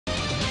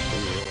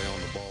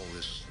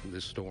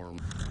this storm.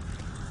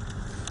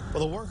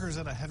 Well, the workers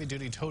at a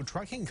heavy-duty tow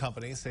trucking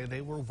company say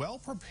they were well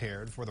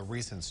prepared for the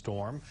recent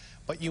storm,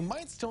 but you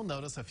might still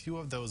notice a few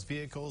of those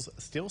vehicles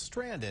still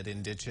stranded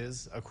in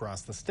ditches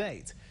across the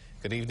state.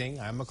 Good evening,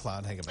 I'm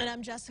McLeod Hageman. And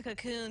I'm Jessica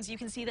Coons. You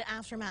can see the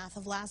aftermath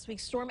of last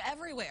week's storm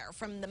everywhere,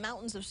 from the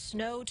mountains of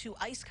snow to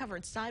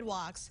ice-covered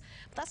sidewalks.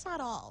 But that's not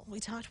all. We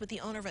talked with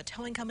the owner of a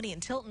towing company in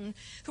Tilton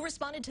who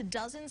responded to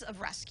dozens of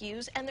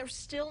rescues, and they're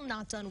still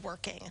not done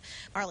working.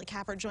 Marley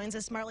Capper joins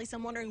us. Marley, so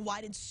I'm wondering,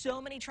 why did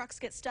so many trucks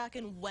get stuck,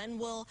 and when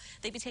will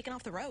they be taken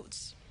off the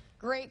roads?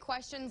 Great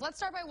questions. Let's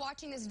start by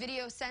watching this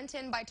video sent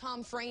in by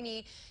Tom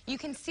Franey. You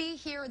can see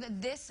here that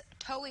this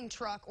towing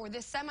truck, or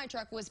this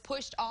semi-truck, was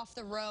pushed off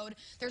the road.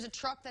 There's a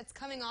truck that's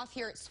coming off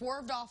here. It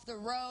swerved off the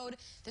road.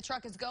 The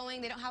truck is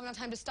going. They don't have enough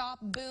time to stop.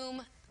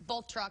 Boom.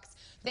 Both trucks.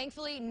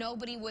 Thankfully,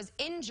 nobody was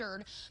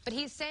injured, but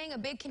he's saying a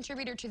big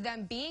contributor to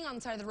them being on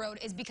the side of the road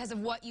is because of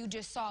what you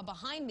just saw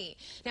behind me.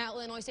 Now,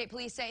 Illinois State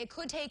Police say it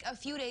could take a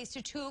few days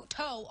to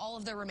tow all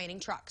of their remaining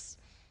trucks.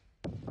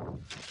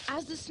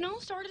 As the snow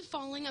started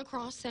falling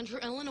across central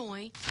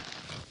Illinois,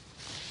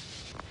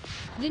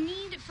 the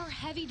need for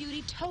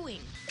heavy-duty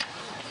towing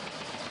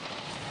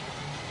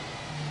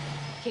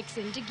kicks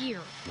into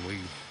gear. We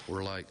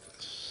were like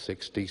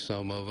 60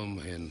 some of them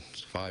in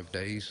 5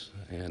 days,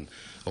 and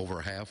over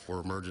half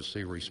were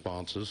emergency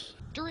responses.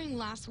 During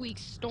last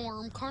week's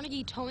storm,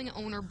 Carnegie towing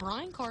owner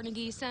Brian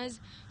Carnegie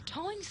says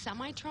towing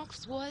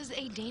semi-trucks was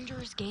a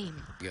dangerous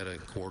game. You got to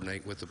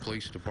coordinate with the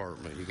police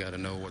department. You got to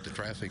know what the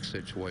traffic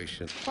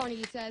situation.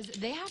 Carnegie says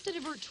they have to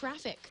divert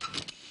traffic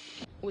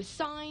with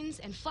signs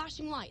and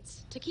flashing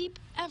lights to keep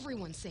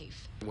everyone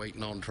safe.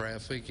 Waiting on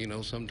traffic, you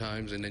know,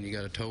 sometimes, and then you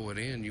got to tow it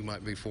in. You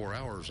might be 4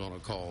 hours on a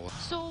call.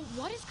 So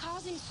what is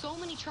causing so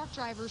many truck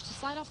drivers to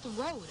slide off the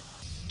road?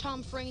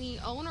 Tom Franey,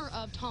 owner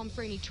of Tom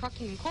Franey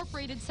Trucking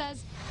Incorporated,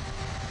 says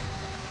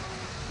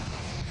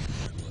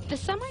the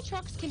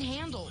semi-trucks can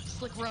handle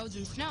slick roads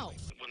and snow.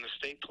 When the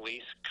state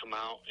police come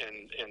out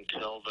and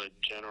tell the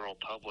general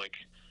public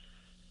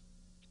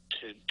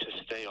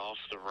to stay off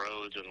the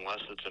roads unless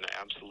it's an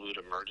absolute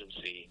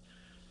emergency,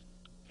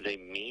 they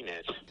mean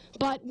it.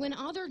 But when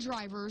other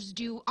drivers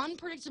do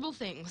unpredictable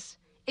things,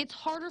 it's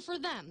harder for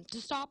them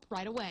to stop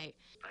right away.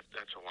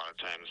 That's a lot of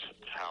times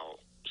how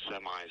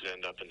semis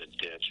end up in the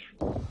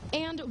ditch.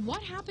 And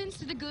what happens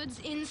to the goods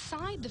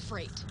inside the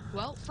freight?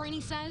 Well,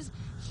 Franey says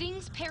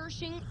things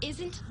perishing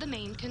isn't the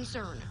main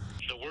concern.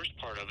 The worst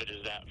part of it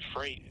is that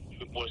freight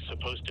was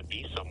supposed to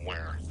be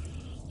somewhere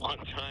on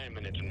time,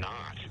 and it's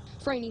not.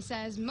 Franey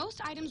says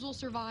most items will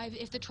survive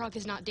if the truck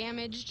is not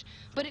damaged,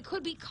 but it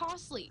could be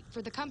costly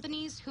for the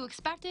companies who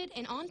expected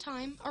an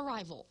on-time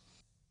arrival.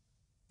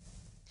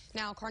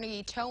 Now,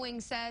 Carnegie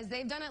Towing says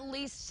they've done at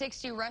least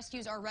 60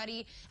 rescues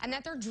already, and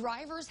that their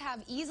drivers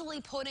have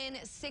easily put in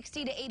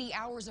 60 to 80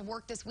 hours of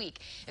work this week.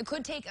 It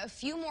could take a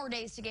few more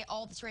days to get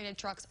all the stranded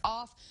trucks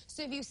off,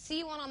 so if you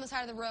see one on the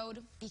side of the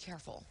road, be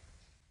careful.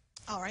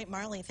 All right,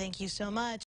 Marley, thank you so much.